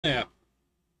Yeah,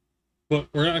 but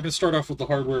we're not going to start off with the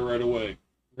hardware right away.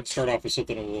 We're going to start off with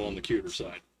something a little on the cuter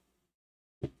side.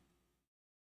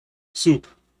 Soup.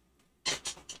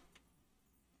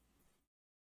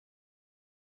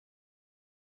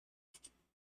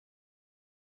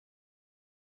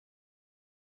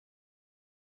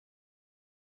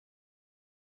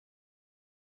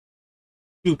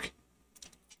 Duke.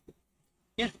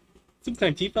 Yeah, soup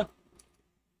time, Tifa.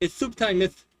 It's soup time,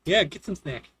 miss. Yeah, get some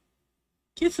snack.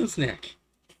 Get some snack.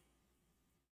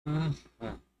 Uh,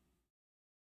 uh.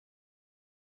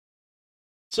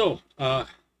 So, yeah,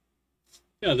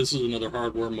 this is another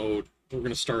hardware mode. We're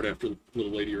going to start after the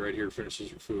little lady right here finishes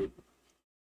her food.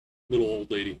 Little old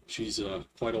lady. She's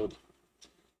quite old.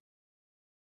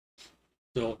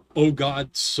 So, oh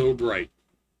God, so bright.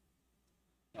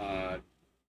 Uh,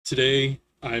 Today,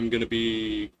 I'm going to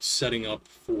be setting up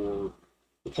for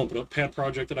the Pump It Up Pad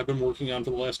project that I've been working on for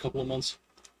the last couple of months.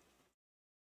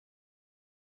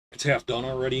 It's half done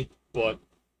already, but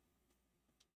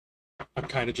I'm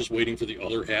kind of just waiting for the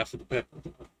other half of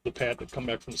the pad to come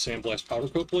back from the sandblast powder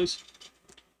coat place.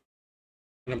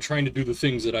 And I'm trying to do the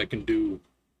things that I can do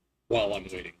while I'm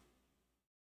waiting.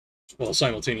 Well,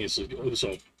 simultaneously.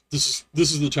 So this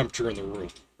is the temperature in the room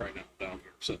right now down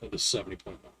here. So this is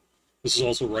 70.1. This is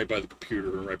also right by the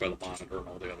computer and right by the monitor and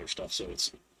all the other stuff. So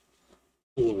it's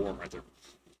a little warm right there.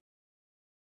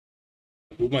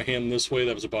 I move my hand this way.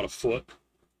 That was about a foot.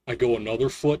 I go another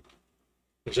foot.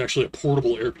 There's actually a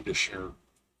portable air conditioner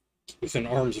within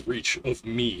arm's reach of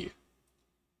me,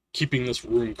 keeping this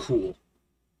room cool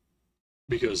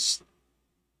because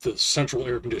the central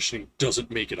air conditioning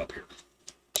doesn't make it up here.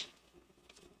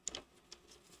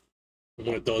 And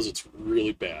when it does, it's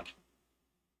really bad.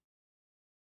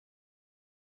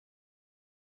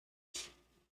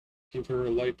 Give her a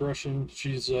light brushing.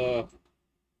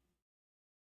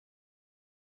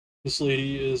 This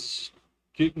lady is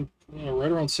getting right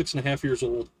around 6.5 years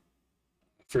old.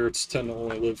 Ferrets tend to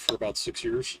only live for about 6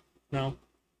 years now,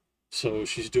 so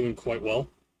she's doing quite well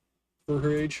for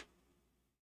her age.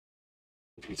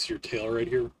 You can see her tail right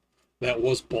here. That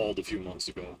was bald a few months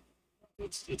ago.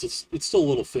 It's still a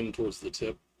little thin towards the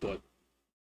tip, but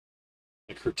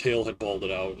like her tail had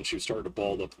balded out and she was starting to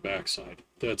bald up the backside.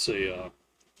 That's a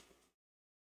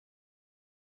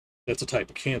type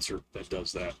of cancer that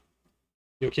does that.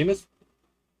 You okay, miss?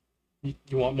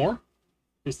 You want more?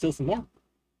 There's still some more.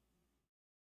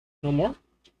 No more?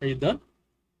 Are you done?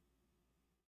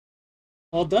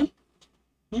 All done?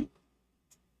 Hmm?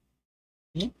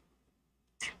 Hmm?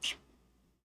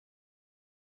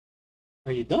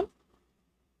 Are you done?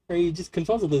 Or are you just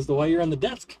confuzzled as to why you're on the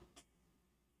desk?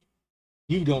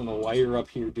 You don't know why you're up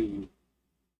here, do you?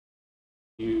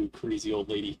 You crazy old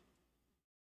lady.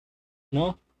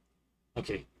 No?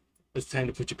 Okay. It's time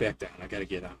to put you back down. I gotta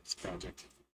get on this project.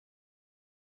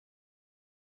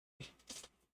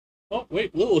 Oh,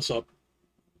 wait, Lilith's up.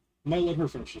 I might let her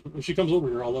finish it. If she comes over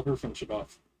here, I'll let her finish it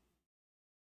off.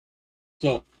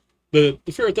 So, the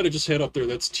ferret that I just had up there,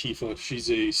 that's Tifa. She's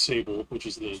a sable, which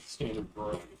is the standard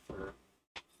variety ferret.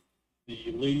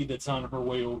 The lady that's on her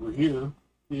way over here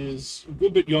is a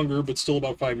good bit younger, but still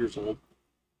about 5 years old.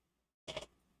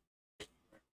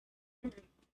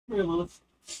 Here, Lilith.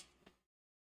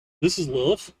 This is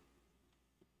Lilith.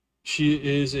 She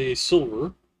is a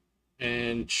silver,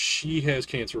 and she has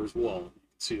cancer as well. You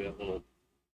can see that little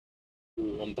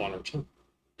lump on her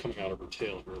coming out of her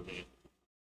tail here.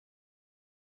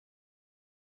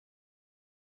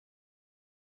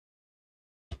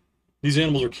 These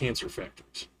animals are cancer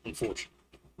factories, unfortunately.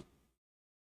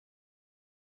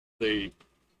 They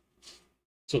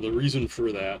So the reason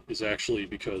for that is actually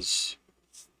because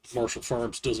Marshall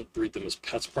Farms doesn't breed them as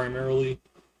pets primarily.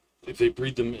 If they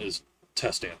breed them as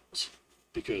test animals,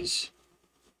 because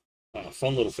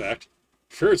fun little fact: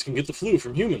 ferrets can get the flu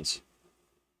from humans.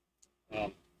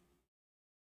 Um,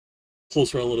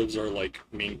 Close relatives are like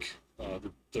mink.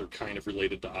 They're kind of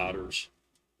related to otters,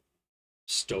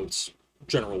 stoats,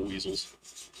 general weasels.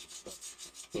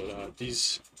 But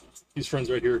these friends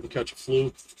right here can catch a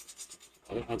flu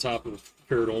on top of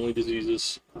ferret-only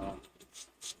diseases.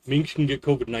 Mink can get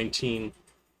COVID-19.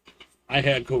 I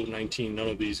had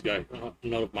COVID-19.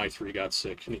 None of my three got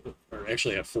sick. Or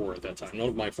actually, I had four at that time. None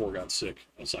of my four got sick,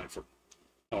 aside from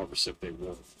however sick they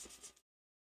were.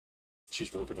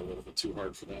 She's working a little bit too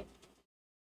hard for that.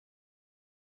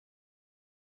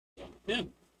 So, yeah,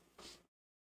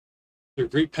 they're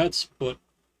great pets, but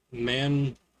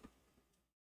man,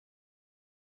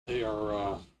 they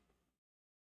are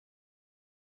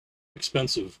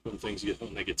expensive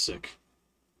when they get sick.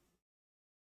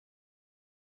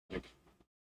 Like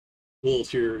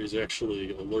Lilith here is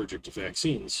actually allergic to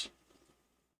vaccines.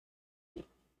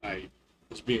 I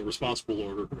was being a responsible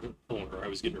owner. I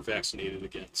was getting her vaccinated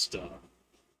against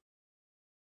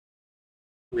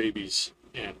rabies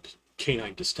and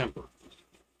canine distemper,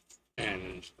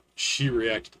 and she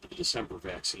reacted to the distemper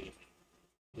vaccine.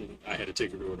 And I had to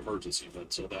take her to an emergency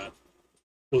vet, so that,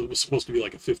 well, it was supposed to be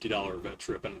like a $50 vet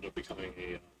trip, ended up becoming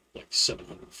a like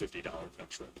 $750 vet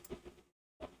trip.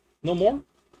 No more?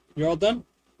 You're all done?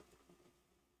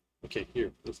 Okay,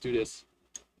 here, let's do this.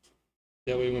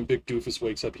 That way when Big Doofus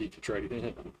wakes up, he can try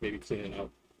to maybe clean it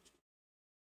out.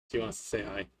 He wants to say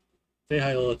hi. Say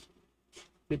hi, Lilith.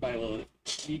 Say bye, Lilith.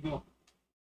 There you go.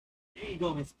 There you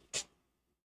go, miss.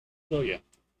 So, yeah.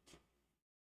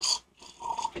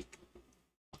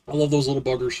 I love those little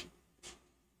buggers.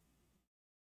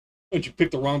 Did you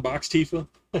pick the wrong box, Tifa?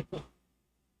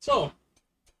 So,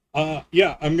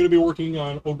 yeah, I'm going to be working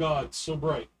on Oh God, So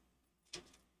Bright.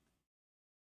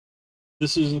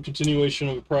 This is a continuation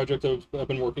of a project I've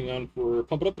been working on for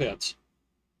Pump It Up pads.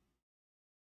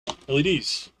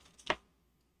 LEDs.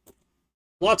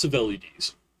 Lots of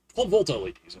LEDs. 12-volt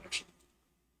LEDs, actually.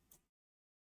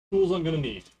 Tools I'm going to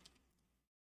need.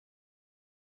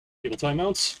 Cable tie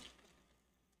mounts.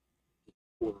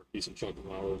 For a decent chunk of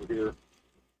them out over here.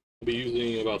 I'll be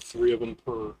using about 3 of them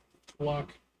per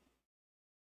block.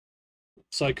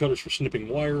 Side cutters for snipping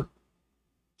wire.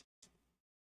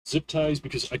 Zip ties,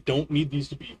 because I don't need these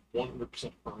to be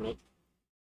 100% permanent.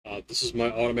 This is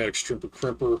my automatic stripper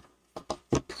crimper.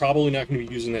 Probably not going to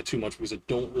be using that too much because I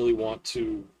don't really want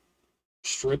to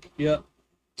strip yet,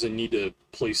 because I need to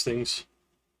place things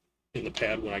in the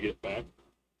pad when I get it back.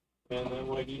 And then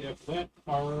what I need after that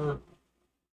are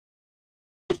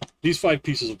these 5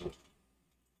 pieces of wood.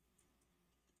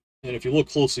 And if you look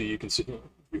closely, you can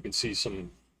see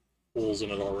some holes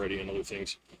in it already and other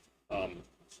things.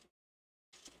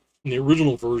 In the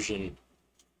original version,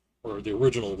 or the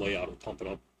original layout of Pump It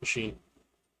Up machine,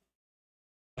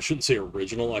 I shouldn't say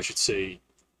original, I should say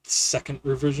second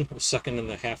revision, or second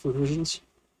and a half revisions.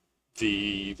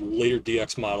 The later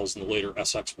DX models and the later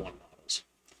SX1 models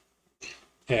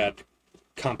had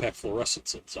compact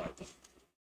fluorescents inside them.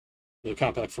 The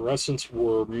compact fluorescents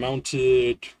were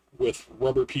mounted with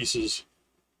rubber pieces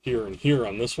here and here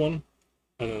on this one,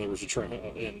 and then there was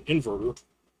an inverter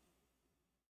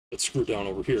that screwed down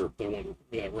over here,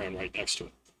 that ran right next to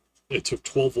it. It took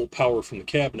 12-volt power from the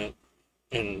cabinet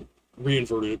and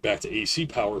reinverted it back to AC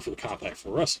power for the compact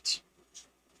fluorescents.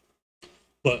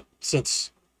 But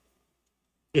since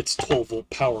it's 12-volt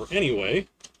power anyway,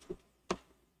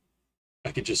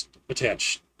 I could just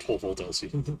attach 12-volt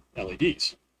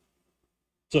LEDs.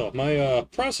 So my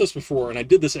process before, and I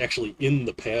did this actually in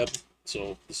the pad,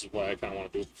 so this is why I kind of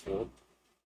want to do it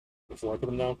before I put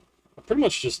them down. I pretty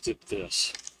much just did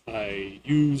this. I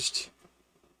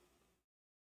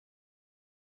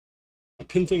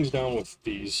pinned things down with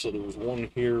these, so there was one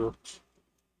here,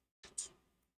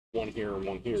 and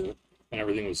one here, and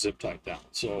everything was zip tied down.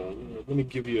 So let me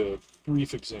give you a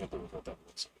brief example of what that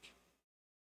looks like.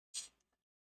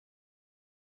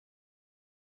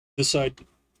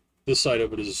 This side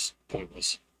of it is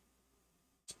pointless.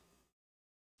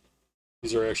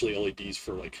 These are actually LEDs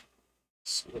for like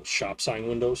shop sign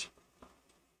windows,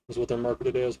 is what they're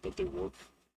marketed as, but they work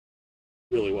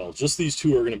really well. Just these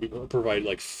two are going to provide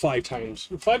like 5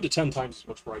 to 10 times as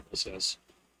much brightness as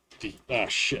the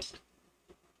shit.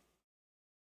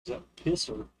 Is that piss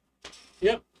or?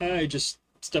 Yep, I just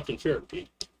stepped in ferret pee.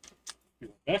 Be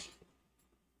right back.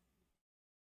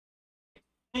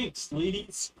 Thanks,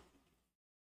 ladies,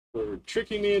 for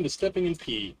tricking me into stepping in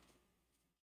pee.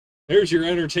 There's your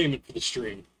entertainment for the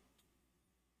stream.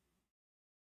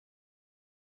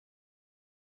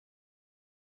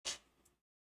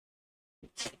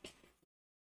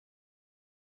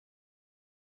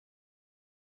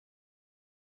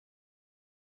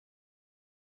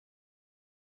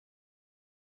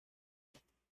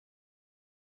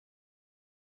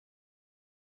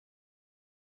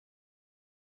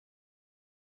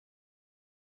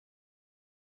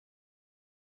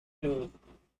 How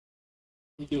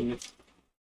you doing, Miss?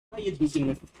 How you duking,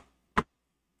 Miss?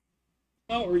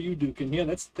 How are you duking? Yeah,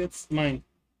 that's mine.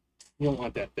 You don't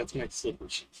want that. That's my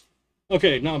slippers.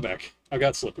 Okay, now I'm back. I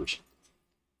got slippers.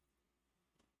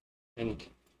 And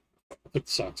I took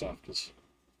the socks off because.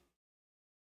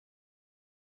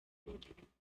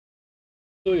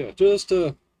 So yeah, just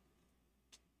I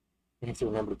have to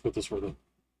remember to put this where the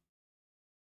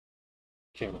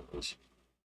camera is.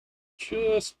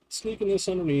 Just sneaking this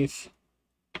underneath.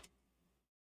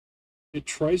 It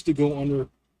tries to go under,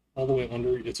 all the way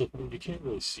under. You can't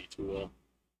really see too well.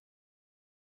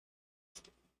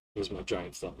 There's my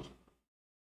giant thumb.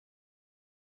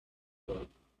 But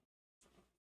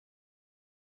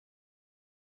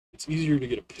it's easier to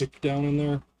get a pick down in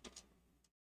there.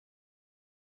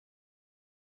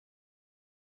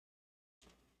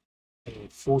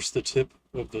 And force the tip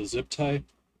of the zip tie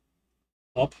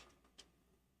up.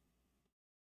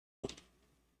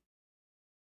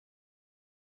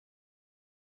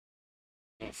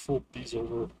 And fold these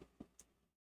over.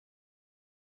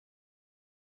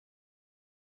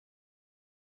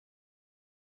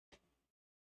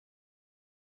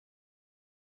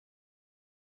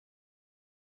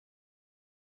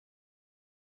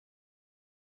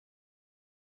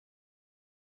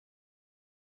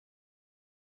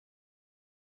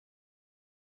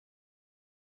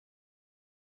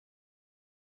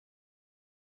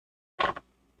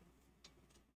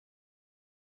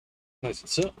 Nice and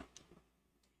set.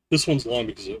 This one's long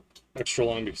because extra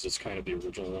long because it's kind of the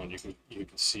original one. You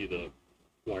can see the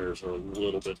wires are a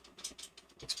little bit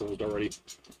exposed already.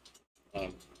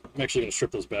 I'm actually going to strip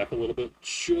those back a little bit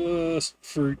just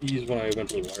for ease when I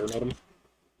eventually wire nut them.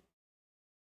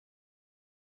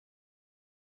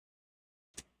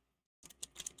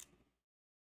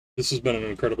 This has been an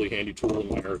incredibly handy tool in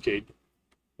my arcade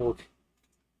work.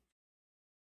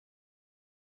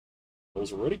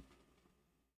 Those are ready.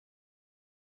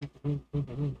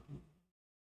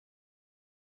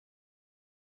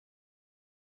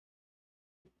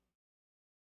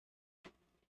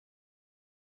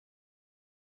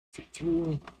 Feed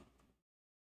through.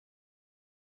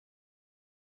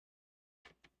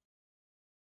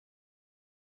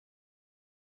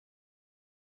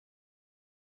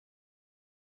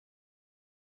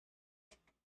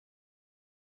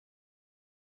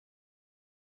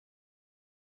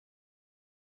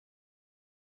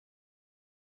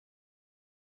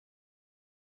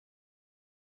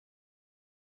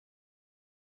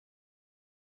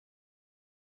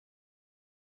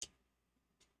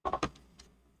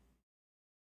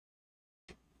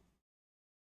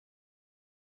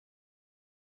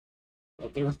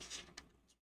 Out there.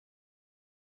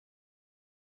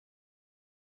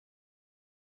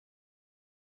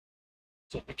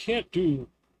 So I can't do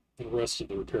the rest of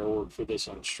the repair work for this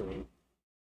on stream.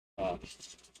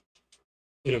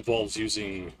 It involves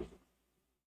using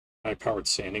high-powered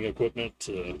sanding equipment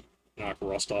to knock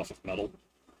rust off of metal,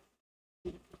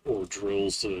 or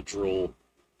drills to drill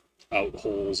out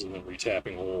holes and then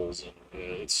retapping holes, and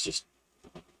it's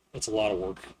a lot of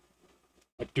work.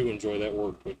 I do enjoy that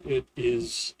work, but it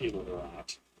is a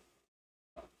lot.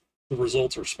 The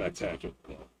results are spectacular,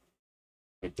 though.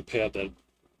 Like the pad that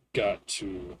got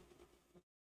to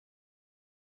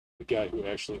the guy who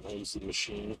actually owns the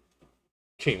machine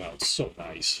came out so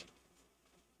nice.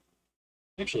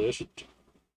 Actually,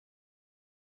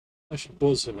 I should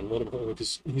buzz him and let him know,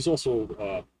 because he's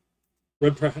also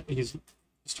his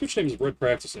Twitch name is Red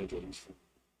Practice Ninja. He's from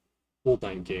Old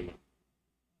Nine Gaming.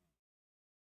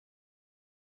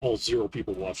 All 0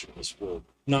 people watching this will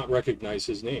not recognize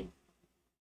his name.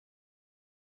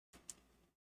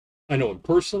 I know him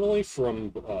personally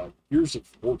from years of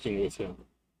working with him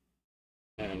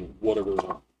and whatever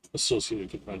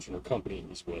associated convention or company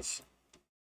he's with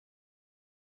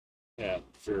at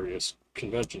various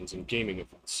conventions and gaming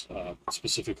events.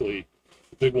 Specifically,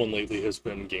 the big one lately has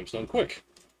been Games Done Quick.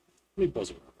 Let me buzz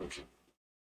him real quick.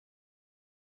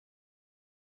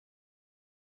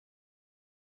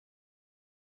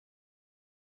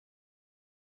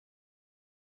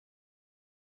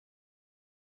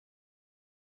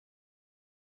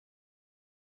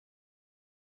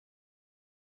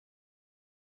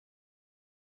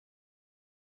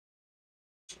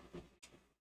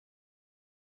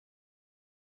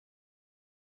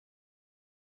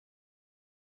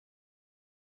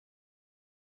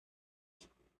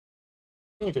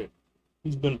 Okay,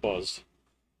 he's been buzzed.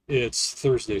 It's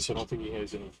Thursday, so I don't think he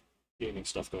has any gaming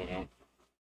stuff going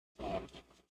on.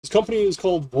 His company is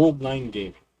called World 9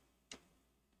 Gaming.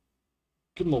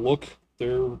 Give them a look.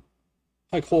 They're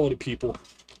high quality people.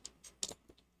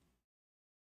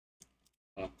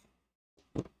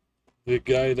 The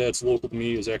guy that's local to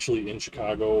me is actually in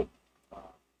Chicago.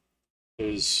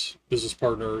 His business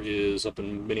partner is up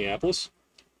in Minneapolis.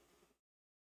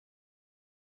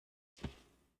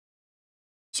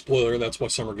 Spoiler, that's why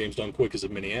Summer Games Done Quick is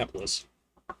in Minneapolis.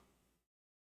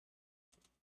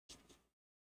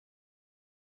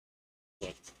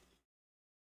 But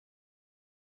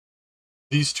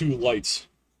these 2 lights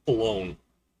alone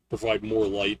provide more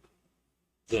light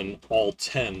than all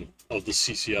 10 of the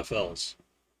CCFLs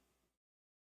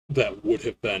that would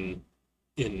have been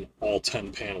in all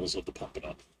 10 panels of the Pump It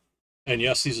Up. And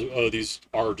yes, these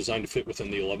are designed to fit within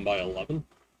the 11 by 11.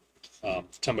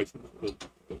 10 by,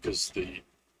 because the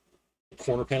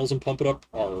corner panels in Pump It Up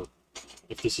are,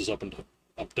 if this is up and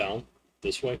up down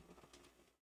this way,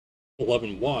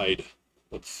 11 wide,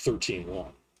 but 13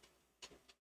 long.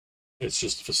 It's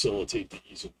just to facilitate the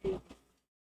ease of movement.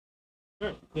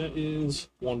 Alright, that is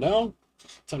one down.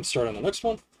 Time to start on the next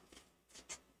one.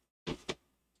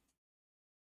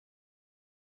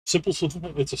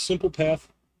 It's a simple path,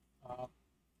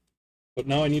 but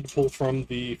now I need to pull from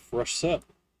the fresh set.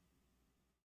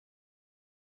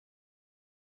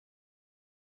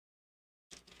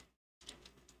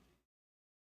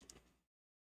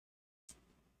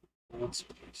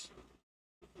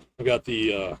 I got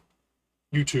the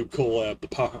YouTube collab,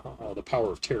 the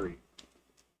Power of Terry.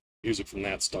 Music from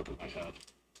that stuck in my head.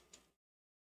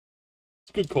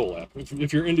 It's a good collab.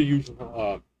 If you're into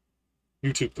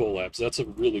YouTube collabs, that's a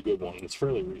really good one, and it's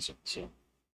fairly recent. So,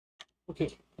 okay,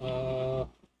 we're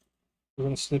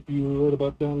gonna snip you right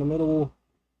about down the middle.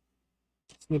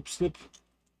 Snip, snip. Put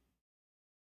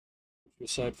you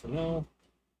aside for now.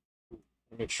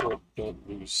 Make sure I don't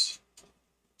lose.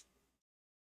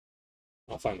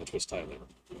 I'll find the twist tie later.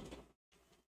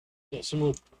 Yeah,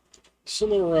 similar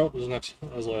route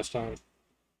as last time.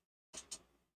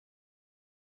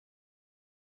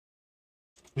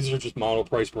 These are just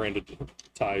Monoprice branded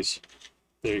ties.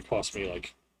 They cost me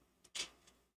like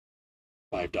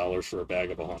 $5 for a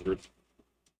bag of 100.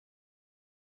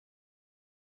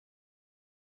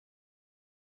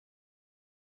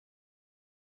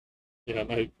 Yeah,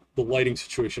 the lighting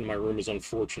situation in my room is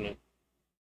unfortunate.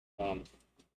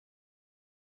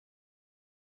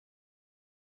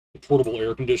 The portable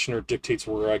air conditioner dictates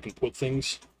where I can put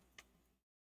things,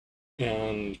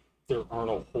 and there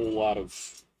aren't a whole lot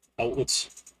of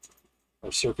outlets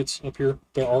or circuits up here.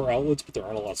 There are outlets, but there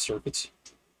aren't a lot of circuits.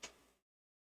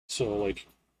 So, like,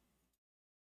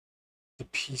 the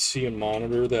PC and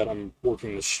monitor that I'm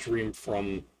working to stream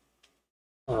from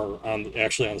are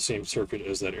actually on the same circuit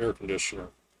as that air conditioner.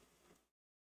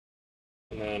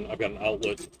 And then I've got an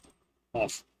outlet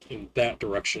off in that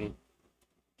direction.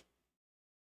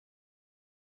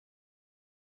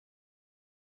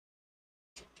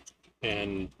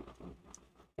 And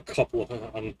a couple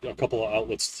of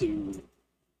outlets to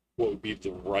what would be the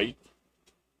right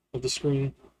of the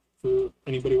screen for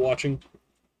anybody watching,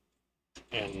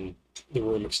 and the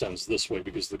room extends this way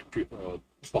because the computer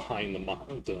behind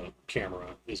the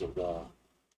camera is a wall.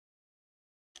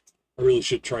 I really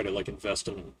should try to like invest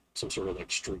in some sort of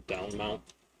like straight down mount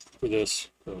for this,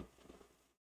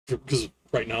 because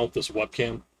right now this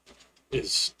webcam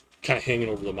is kind of hanging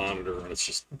over the monitor, and it's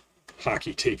just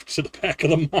hockey taped to the back of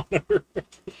the monitor.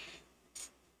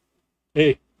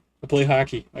 Hey, I play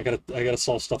hockey. I gotta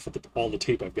solve stuff with all the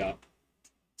tape I've got.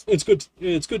 It's good.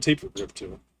 It's good tape for grip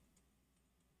too.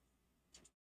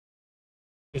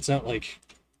 It's not like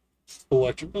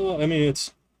electric. Well, I mean,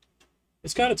 it's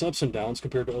got its ups and downs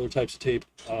compared to other types of tape.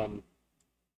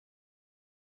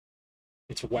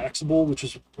 It's waxable, which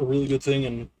is a really good thing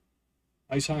in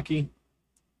ice hockey,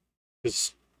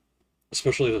 because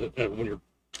especially when you're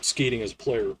skating as a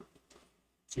player,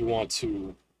 you want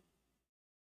to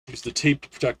use the tape to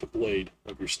protect the blade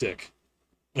of your stick,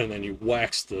 and then you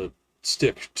wax the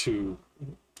stick to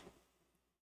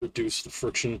reduce the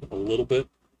friction a little bit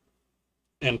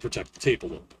and protect the tape a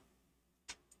little bit.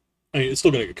 I mean, it's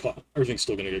still going to get caught. Everything's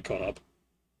still going to get caught up,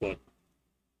 but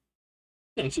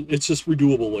it's just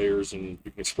redoable layers, and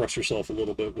you can express yourself a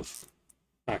little bit with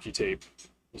hockey tape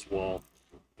as well.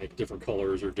 Like different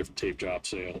colors or different tape jobs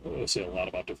say a lot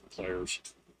about different players.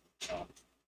 I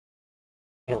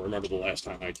don't remember the last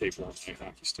time I taped one of my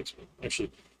hockey sticks. But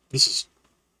actually, this is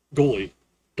goalie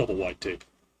double wide tape.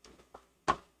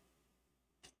 I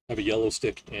have a yellow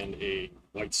stick and a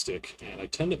white stick, and I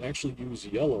tend to actually use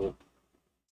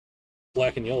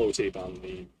black and yellow tape on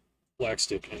the black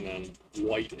stick, and then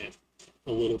white and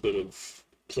a little bit of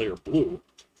player blue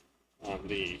on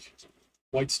the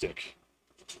white stick.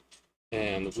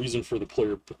 And the reason for the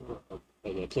player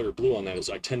blue on that is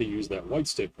I tend to use that white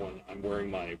stick when I'm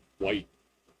wearing my white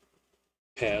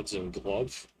pads and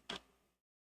glove.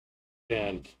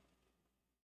 And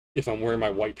if I'm wearing my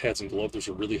white pads and glove, there's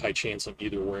a really high chance I'm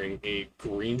either wearing a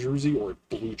green jersey or a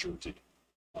blue jersey.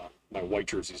 My white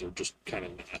jerseys are just kind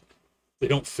of not. They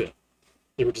don't fit.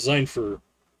 They were designed for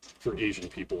Asian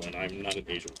people, and I'm not an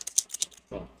Asian.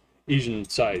 Well,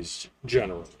 Asian-sized,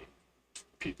 generally,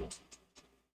 people.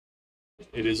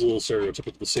 It is a little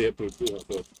stereotypical to say it,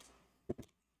 but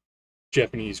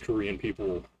Japanese, Korean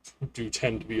people do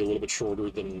tend to be a little bit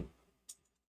shorter than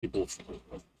people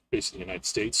based in the United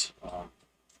States.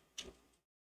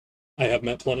 I have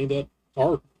met plenty that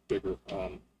are bigger.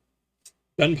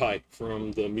 Benpai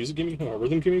from the music gaming,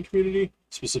 rhythm gaming community,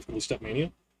 specifically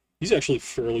Stepmania, he's actually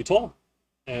fairly tall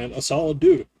and a solid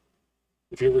dude.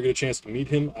 If you ever get a chance to meet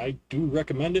him, I do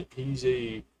recommend it. He's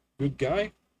a good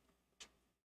guy.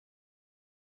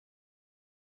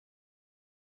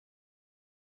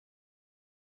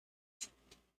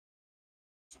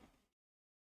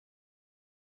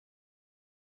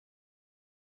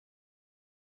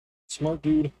 Smart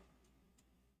dude.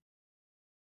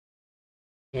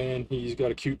 And he's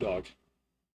got a cute dog,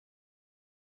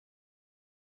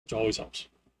 which always helps.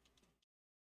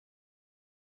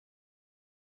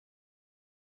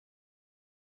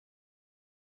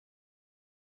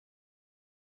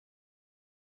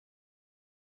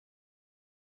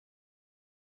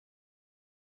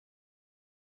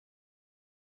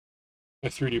 My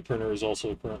 3D printer is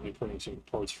also currently printing some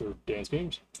parts for dance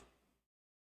games.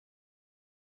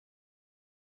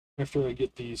 After I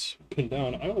get these pinned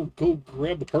down, I will go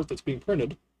grab the part that's being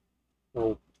printed,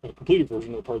 or a completed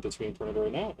version of the part that's being printed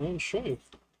right now, and show you.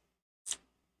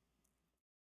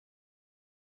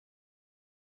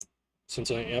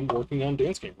 Since I am working on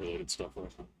dance game related stuff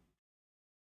right now.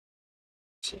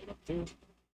 Set it up there.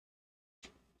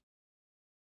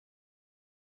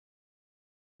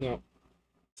 Now,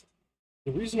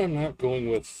 the reason I'm not going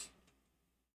with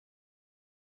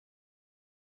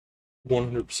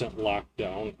 100% locked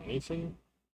down anything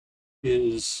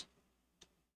is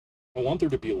I want there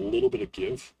to be a little bit of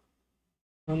give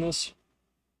on this,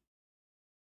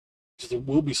 because there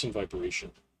will be some vibration,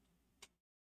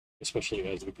 especially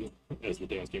as the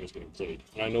dance game is getting played.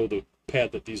 And I know the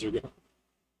pad that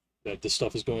that this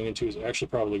stuff is going into is actually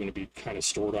probably going to be kind of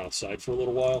stored on its side for a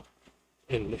little while,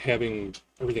 and having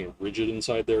everything rigid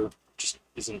inside there just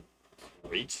isn't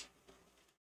great.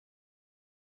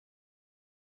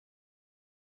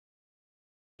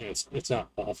 And it's not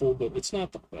awful, but it's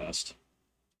not the best.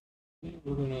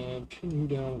 We're gonna pin you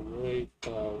down right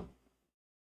about.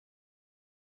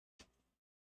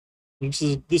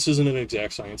 This isn't an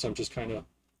exact science. I'm just kind of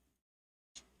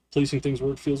placing things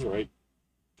where it feels right.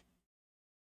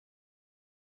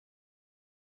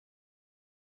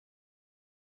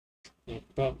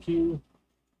 About here.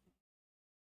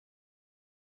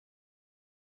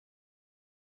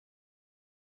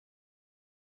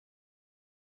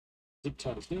 Zip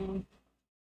ties down.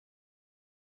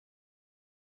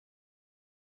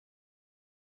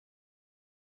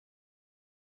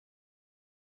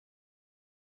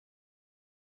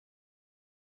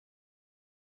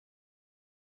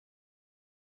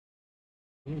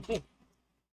 Okay.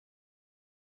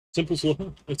 Simple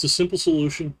solution. It's a simple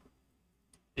solution.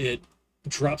 It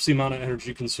drops the amount of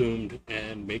energy consumed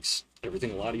and makes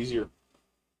everything a lot easier.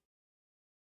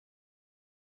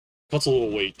 Cuts a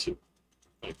little weight too.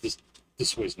 Like this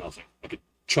weighs nothing. I could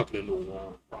chuck it into a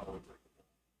wall probably.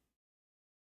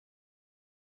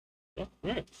 Yeah,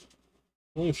 all right.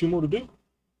 Only a few more to do.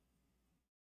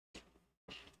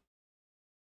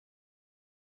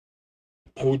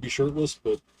 I would be shirtless,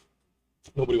 but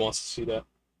nobody wants to see that.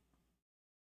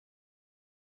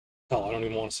 Hell, I don't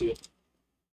even want to see it.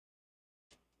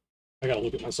 I gotta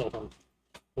look at myself on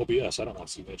OBS. I don't want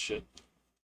to see that shit.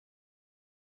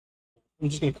 I'm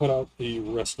just gonna cut out the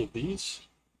rest of these.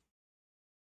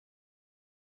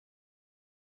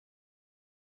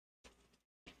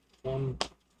 One.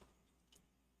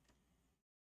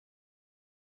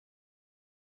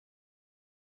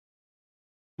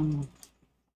 2.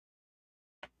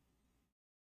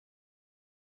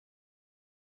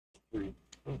 3.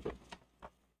 Okay.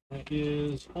 That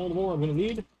is all the more I'm gonna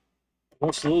need.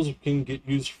 Most of those can get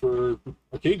used for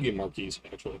arcade game marquees,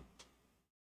 actually.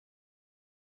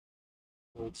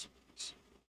 That's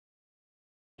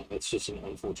just an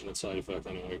unfortunate side effect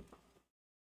anyway.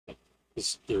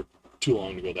 Because they're too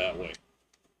long to go that way.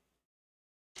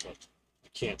 But I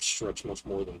can't stretch much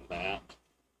more than that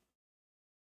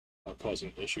without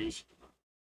causing issues.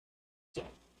 So,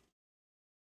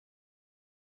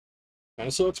 kind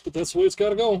of sucks, but that's the way it's got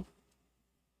to go.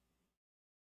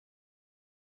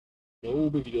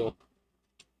 No big deal.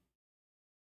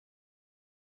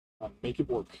 I'll make it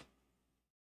work.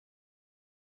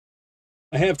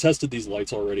 I have tested these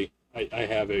lights already. I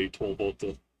have a 12 volt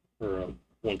or a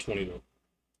 120 to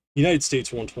United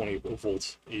States 120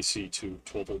 volts AC to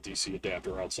 12 volt DC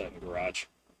adapter outside in the garage.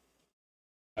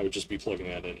 I would just be plugging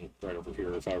that in right over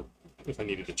here if I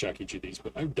needed to check each of these,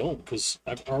 but I don't because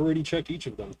I've already checked each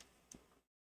of them.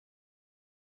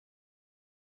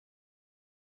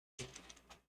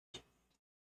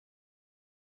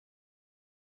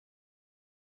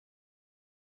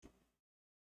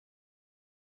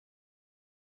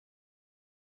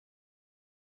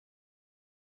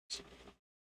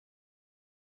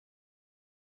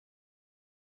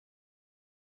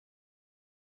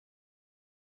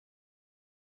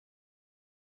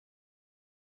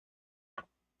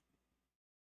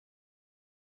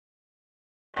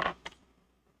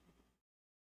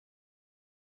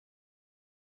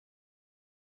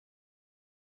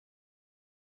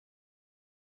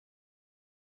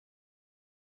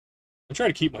 I try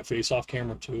to keep my face off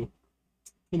camera too.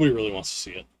 Nobody really wants to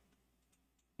see it.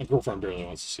 My girlfriend barely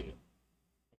wants to see it.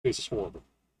 My face is horrible.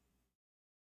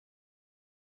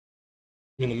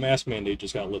 I mean, the mask mandate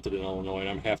just got lifted in Illinois, and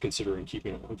I'm half considering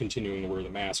continuing to wear the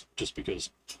mask just because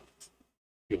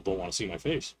people don't want to see my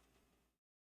face.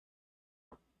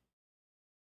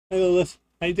 Hey Lilith,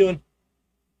 how you doing?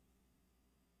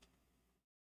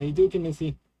 How you doing,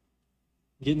 Missy?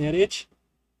 Getting that itch?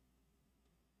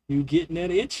 You getting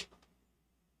that itch?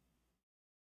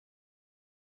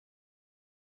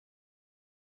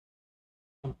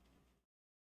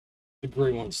 The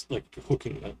gray one's like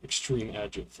hooking that extreme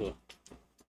edge of the.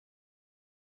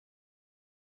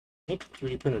 Yep,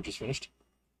 3D printer just finished.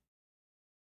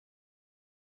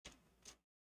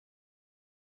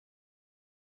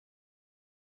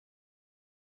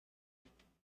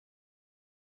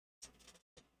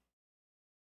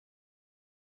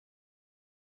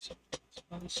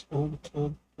 Oh.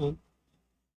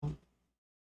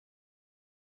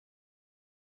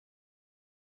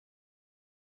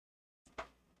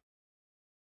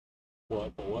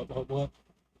 What?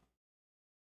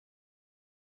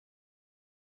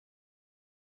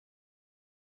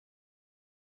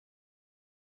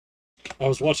 I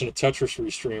was watching a Tetris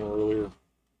restream earlier,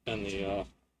 and the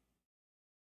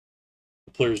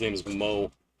player's name is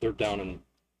Mo. They're down in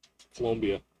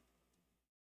Colombia,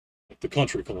 like the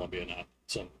country Colombia, not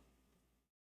some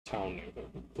town near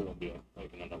Colombia,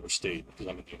 like in another state, because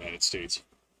I'm in the United States.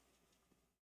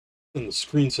 And the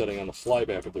screen setting on the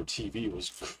flyback of their TV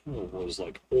was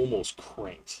like almost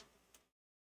cranked.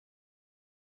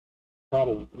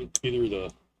 Probably either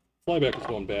the flyback was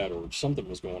going bad or something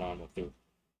was going on with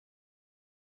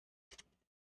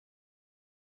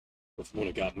when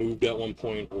it got moved at one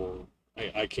point, or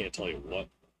I can't tell you what,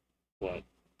 but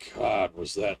God,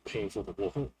 was that painful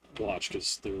to watch,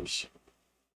 because there's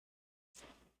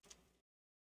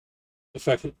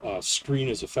screen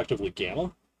is effectively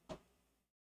gamma.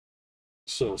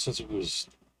 So since it was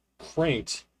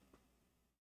cranked,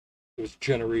 it was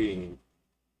generating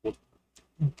what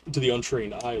to the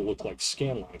untrained eye look like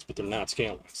scan lines, but they're not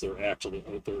scan lines. They're actively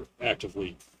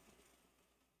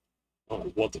I don't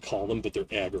know what to call them, but they're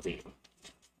aggravating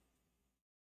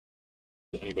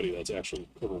to anybody that's actually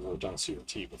ever worked on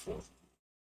CRT before.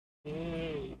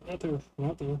 Hey, not there.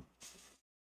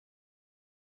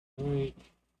 Right.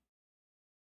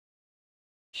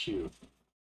 Cute.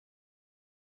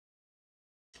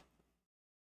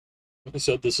 Like I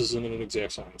said, this isn't an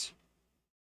exact science.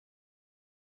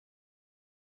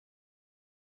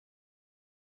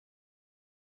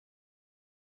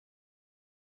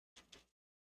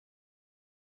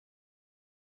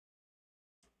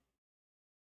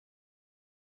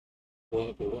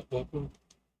 What?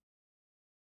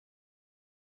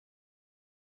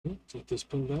 Take this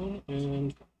pin down,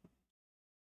 and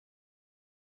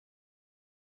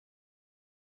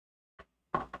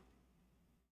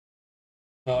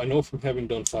I know from having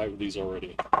done 5 of these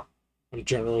already, I'm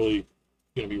generally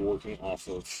going to be working off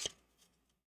of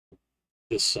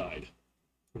this side.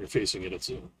 When you're facing it, it's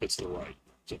the right.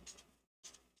 So,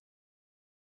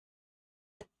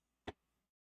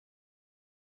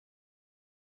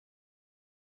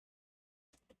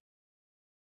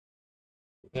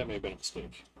 that may have been a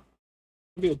mistake.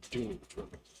 Maybe I do need to turn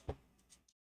this.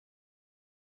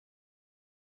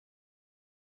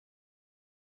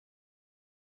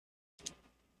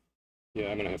 Yeah,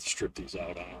 I'm going to have to strip these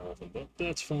out on all of them, but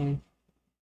that's fine.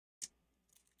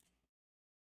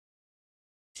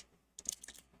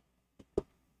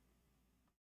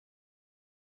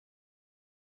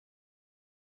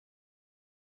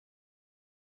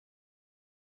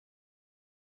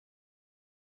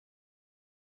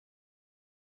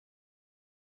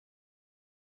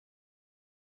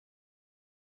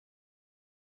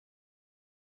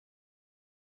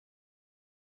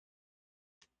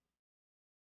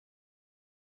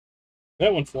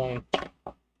 That went flying.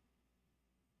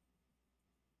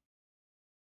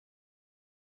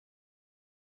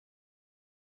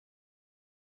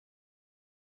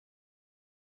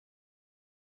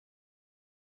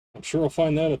 I'm sure I'll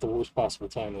find that at the worst possible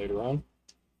time later on.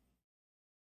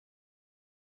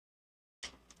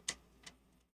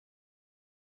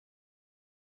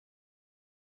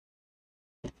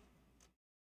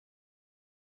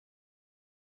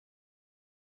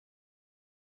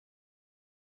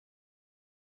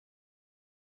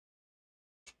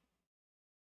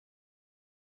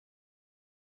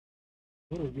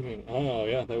 What are you doing? Oh,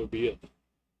 yeah, that would be it.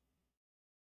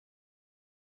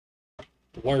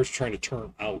 The wire's trying to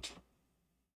turn out.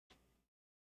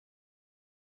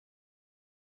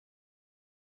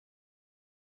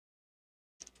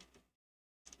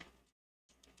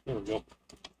 There we go.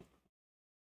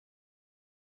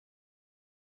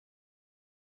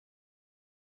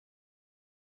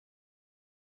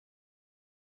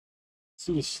 Let's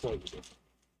do this slightly different.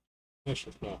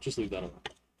 Actually, no, just leave that on.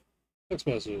 Text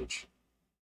message.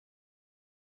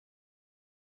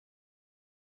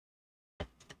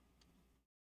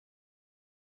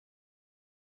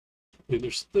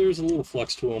 There's a little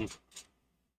flex to them.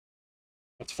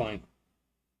 That's fine.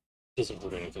 Doesn't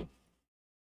hurt anything.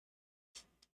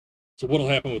 So what'll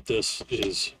happen with this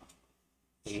is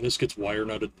when this gets wire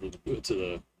nutted to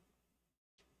the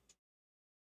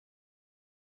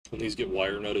when these get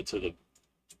wire nutted to the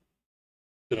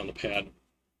bit on the pad,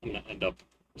 I'm gonna end up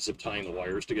zip tying the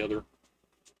wires together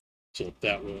so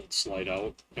that won't slide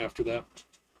out after that.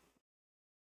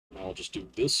 And I'll just do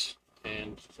this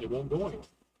and it won't go anywhere.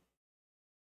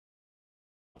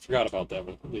 I forgot about that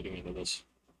one leading into this.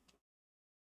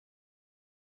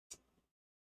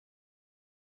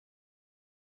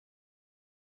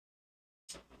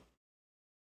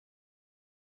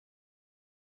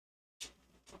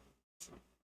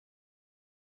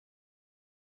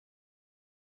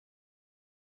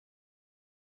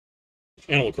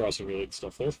 Animal Crossing related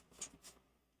stuff there.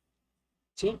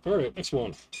 So, alright, next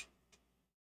one.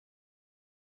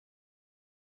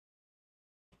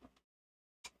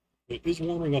 It is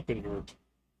warming up in here.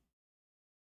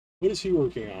 What is he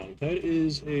working on? That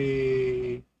is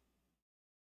a...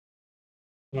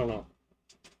 I don't know.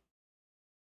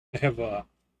 I have the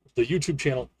YouTube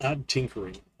channel Odd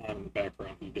Tinkering on in the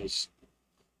background. He does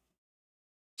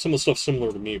some of the stuff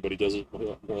similar to me, but he does it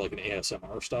more like an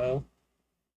ASMR style.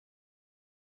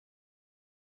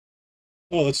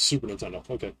 Oh, that's a Super Nintendo.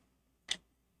 Okay.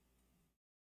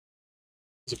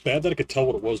 Is it bad that I could tell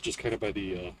what it was just kind of by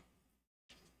the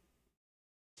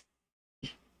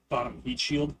bottom heat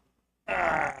shield?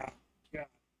 Ah, God.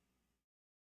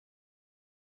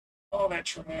 All that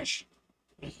trash.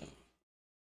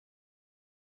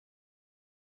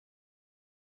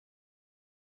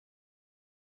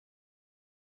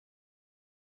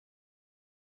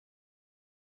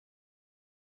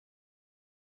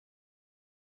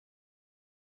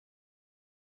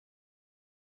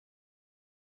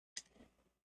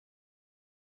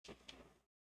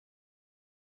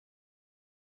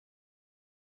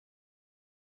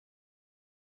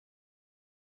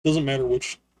 Doesn't matter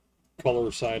which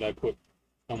color side I put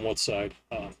on what side.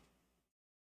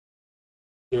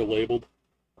 They're labeled.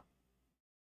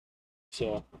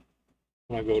 So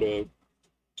when I go to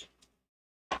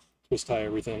twist tie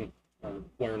everything or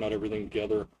wire nut everything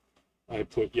together, I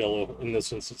put yellow. In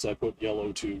this instance, I put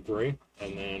yellow to gray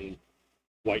and then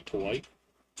white to white.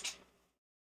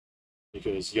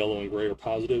 Because yellow and gray are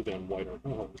positive and white are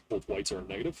both whites are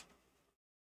negative.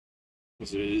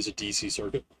 Because it is a DC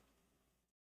circuit.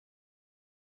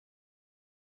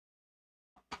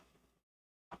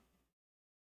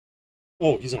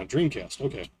 Oh, he's on a Dreamcast.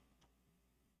 Okay.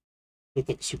 Looked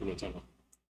like a Super Nintendo.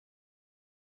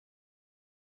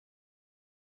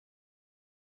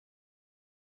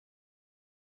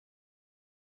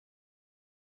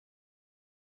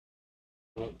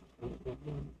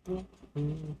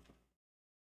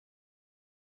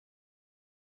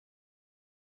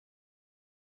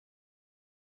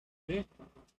 Okay.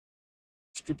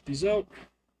 Strip these out.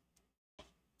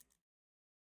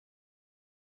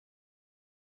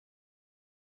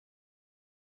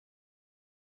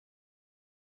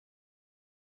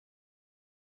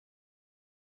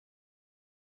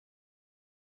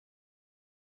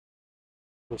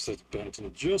 Of course, that's bent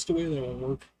in just a way that won't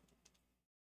work.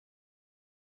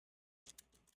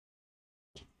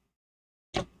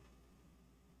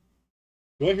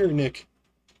 Do I hear Nick?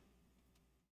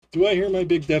 Do I hear my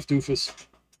big deaf doofus?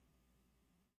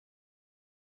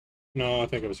 No, I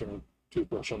think I was hearing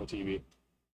toothbrush on the TV.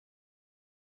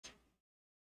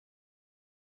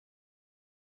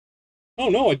 Oh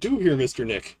no, I do hear Mr.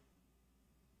 Nick.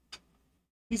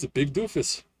 He's a big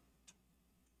doofus.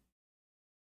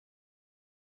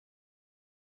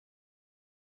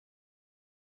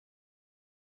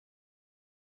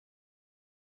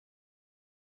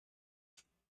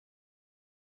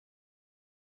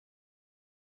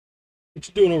 What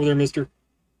you doing over there, mister?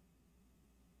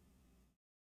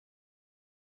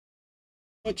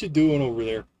 What you doing over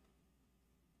there?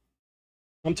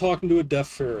 I'm talking to a deaf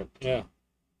ferret. Yeah.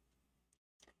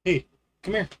 Hey,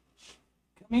 come here.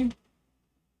 Come here.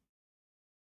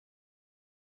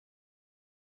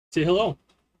 Say hello.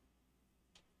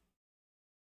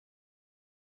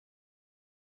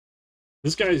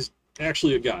 This guy's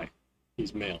actually a guy.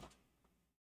 He's male.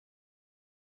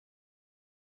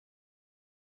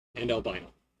 And albino.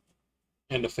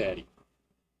 And a fatty.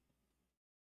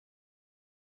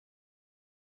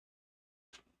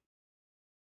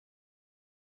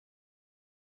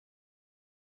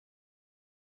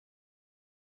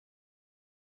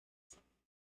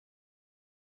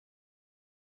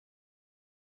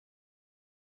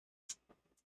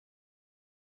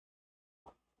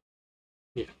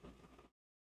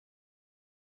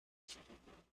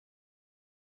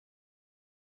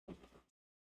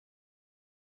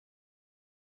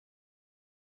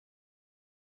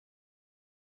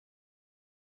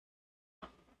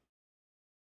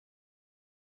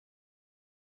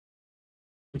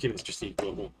 Okay, it's just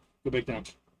equal. Go back down.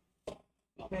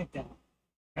 Go back down.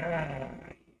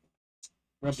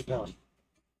 Rub the belly.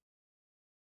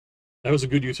 That was a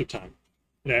good use of time.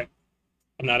 Yeah,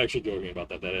 I'm not actually joking about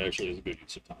that. That actually is a good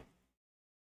use of time.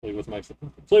 Play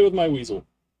with my weasel.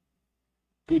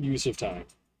 Good use of time.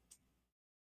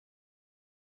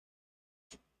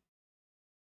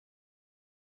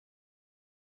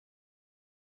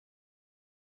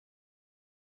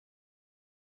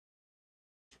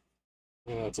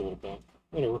 Yeah, that's a little bad.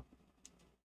 Whatever.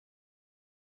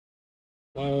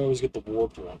 I always get the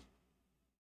warped one.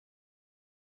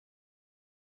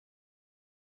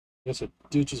 Yes, I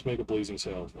did just make a blazing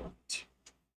sail for it.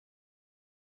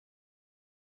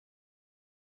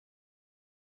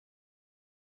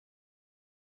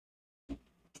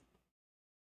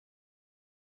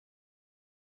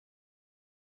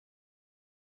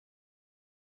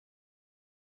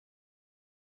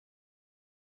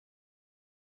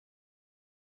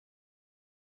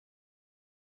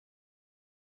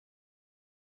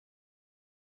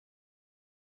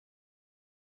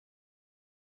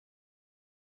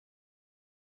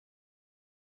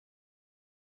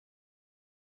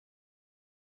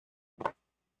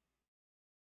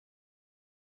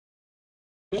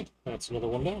 Okay, that's another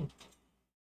one down.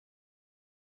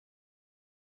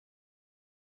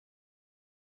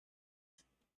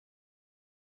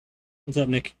 What's up,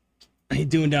 Nick? How you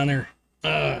doing down there?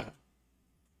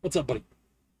 What's up, buddy?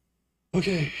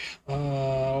 Okay,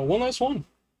 one last one.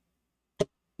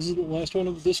 This is the last one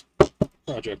of this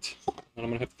project. And I'm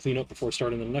gonna have to clean up before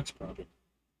starting the next project.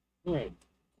 Alright,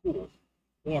 cool.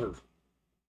 Water.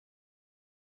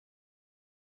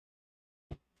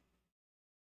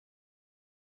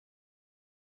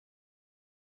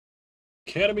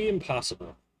 Academy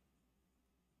Impossible.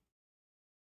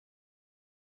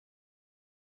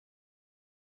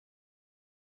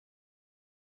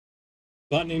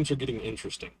 Bot names are getting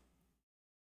interesting.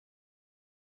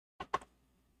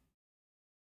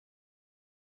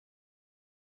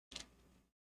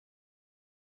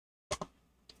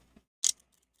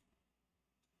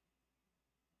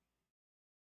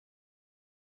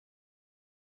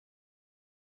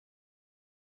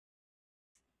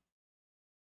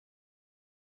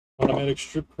 Automatic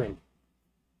strip crimp.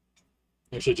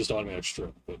 Actually, just automatic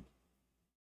strip, but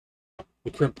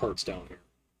the crimp part's down here.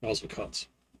 Also cuts.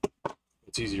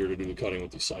 It's easier to do the cutting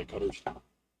with these side cutters.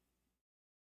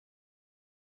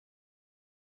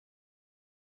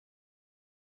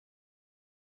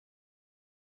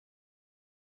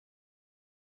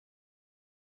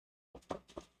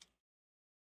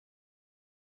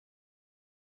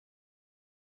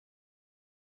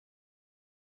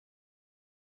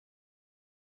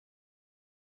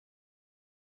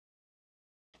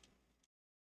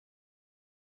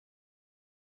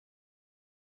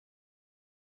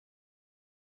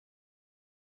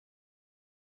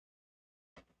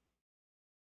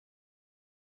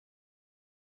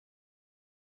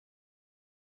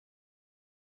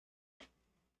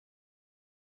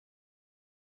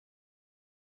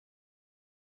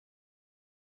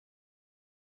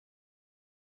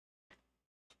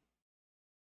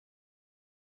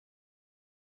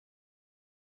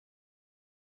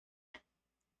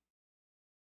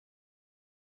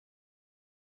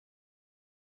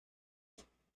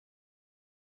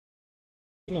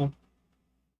 Come on.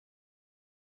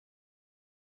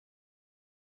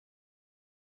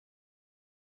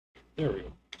 There we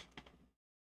go.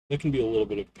 That can be a little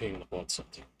bit of a pain in the butt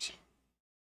sometimes.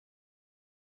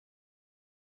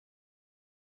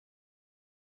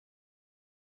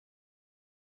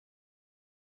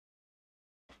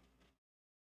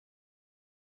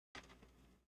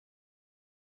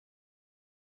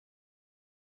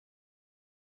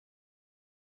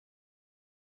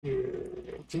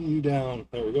 Continue down.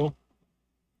 There we go.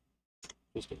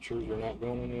 Just ensure you're not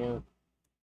going anywhere.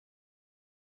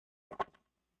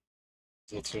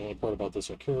 That's the only part about this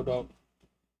I care about.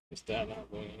 Is that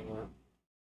not going anywhere?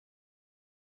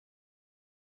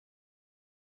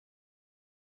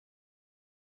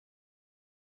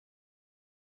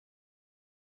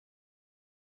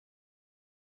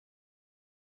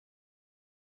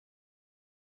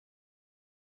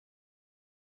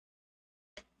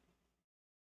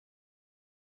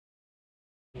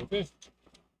 Okay.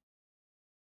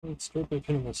 Let's start by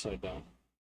pinning this side down.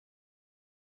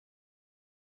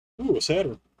 Ooh, a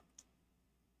Saturn.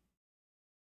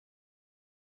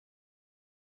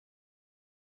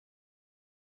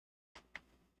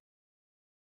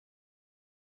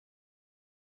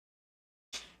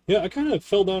 Yeah, I kind of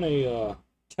fell down a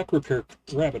tech repair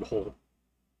rabbit hole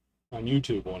on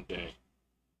YouTube one day.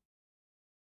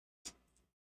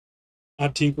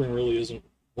 Odd tinkering really isn't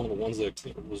one of the ones that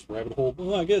was rabbit hole.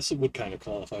 Well, I guess it would kind of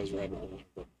qualify as rabbit hole,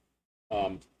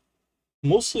 but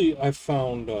mostly I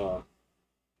found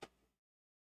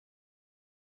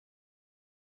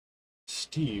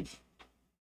Steve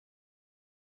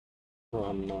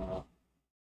from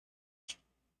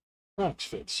Onyx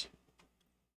Fix.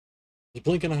 He's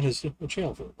blinking on his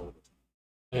channel for a moment,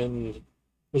 and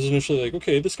was initially like,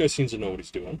 okay, this guy seems to know what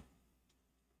he's doing.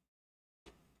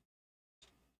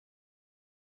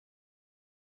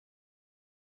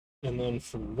 And then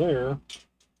from there,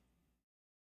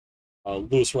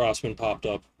 Louis Rossman popped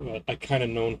up. I kind of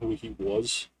known who he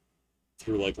was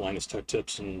through like Linus Tech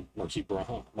Tips and Marquise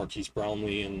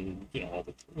Brownlee, and all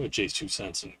the Jay's 2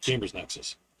 Cents and Gamers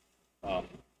Nexus. Um,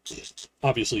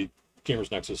 Obviously,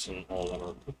 Gamers Nexus and all of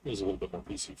them is a little bit more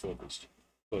PC focused,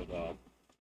 but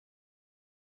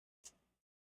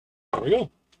there we go.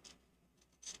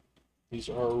 These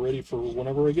are ready for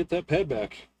whenever I get that pad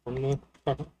back from the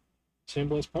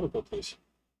Sandblast powder coat place.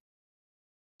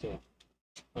 So,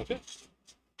 okay.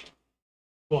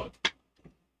 But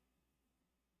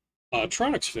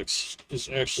Tronics Fix is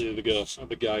actually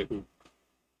the guy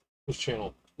whose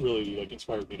channel really like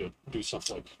inspired me to do stuff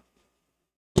like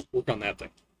work on that thing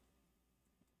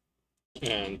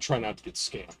and try not to get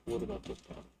scammed. What did I put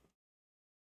that?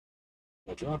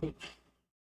 Did I drop it?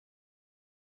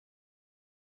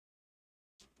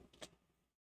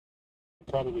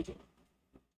 Probably did.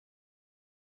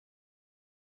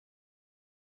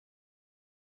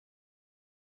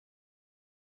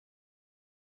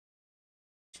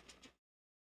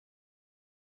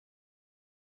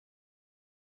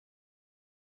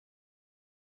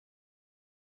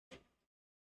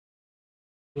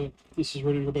 But this is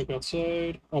ready to go back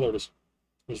outside. Oh, there it is.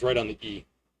 It was right on the E,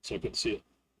 so I couldn't see it.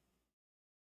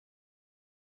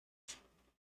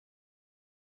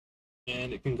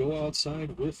 And it can go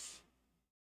outside with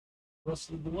the rest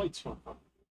of the lights on. All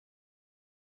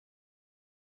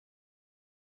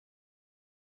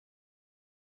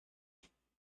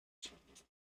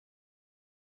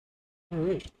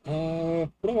right. What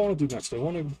do I want to do next? I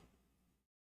want to.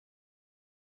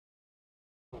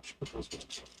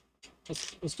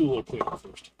 Let's do a little cleanup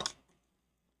first.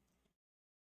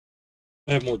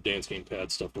 I have more dance game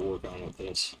pad stuff to work on with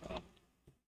this.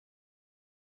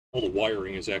 All the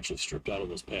wiring is actually stripped out of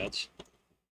those pads,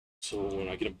 so when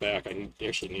I get them back, I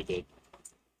actually need to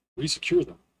resecure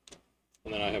them,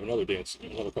 and then I have another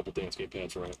couple dance game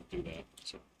pads where I have to do that.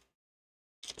 So.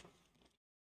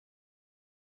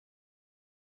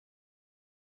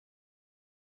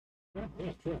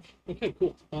 Yeah, correct. Okay,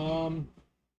 cool.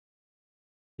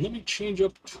 Let me change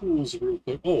up tools real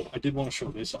quick. Oh, I did want to show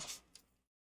this off.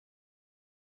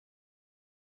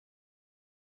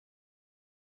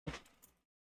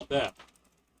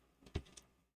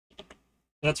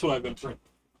 That's what I've been printing.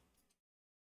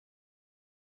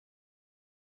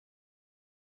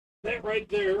 That right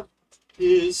there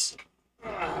is.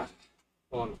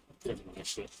 On the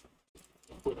next bit.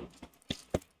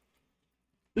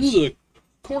 This is a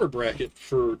corner bracket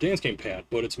for dance game pad,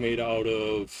 but it's made out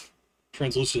of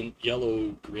translucent yellow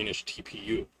greenish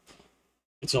TPU.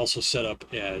 It's also set up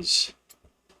as,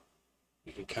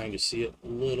 you can kind of see it a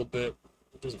little bit.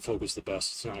 It doesn't focus the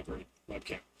best. It's not a great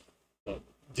webcam. But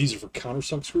these are for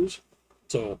countersunk screws,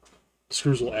 so the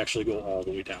screws will actually go all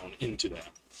the way down into that.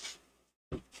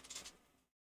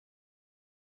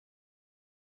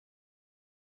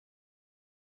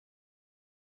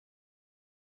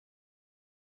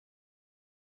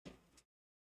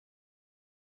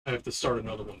 I have to start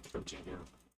another one printing here.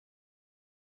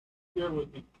 Bear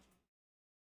with me.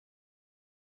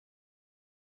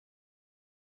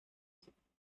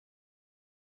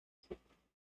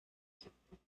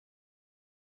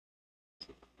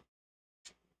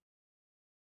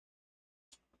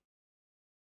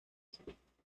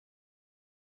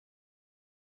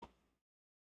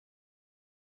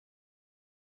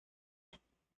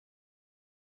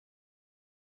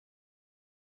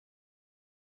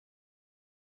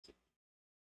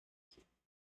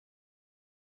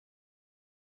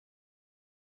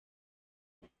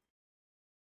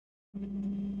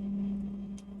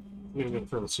 I'm going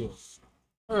to turn the ceiling.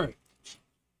 All right.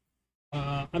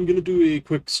 I'm going to do a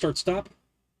quick start-stop,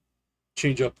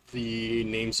 change up the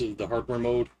names of the hardware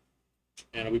mode,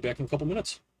 and I'll be back in a couple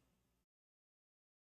minutes.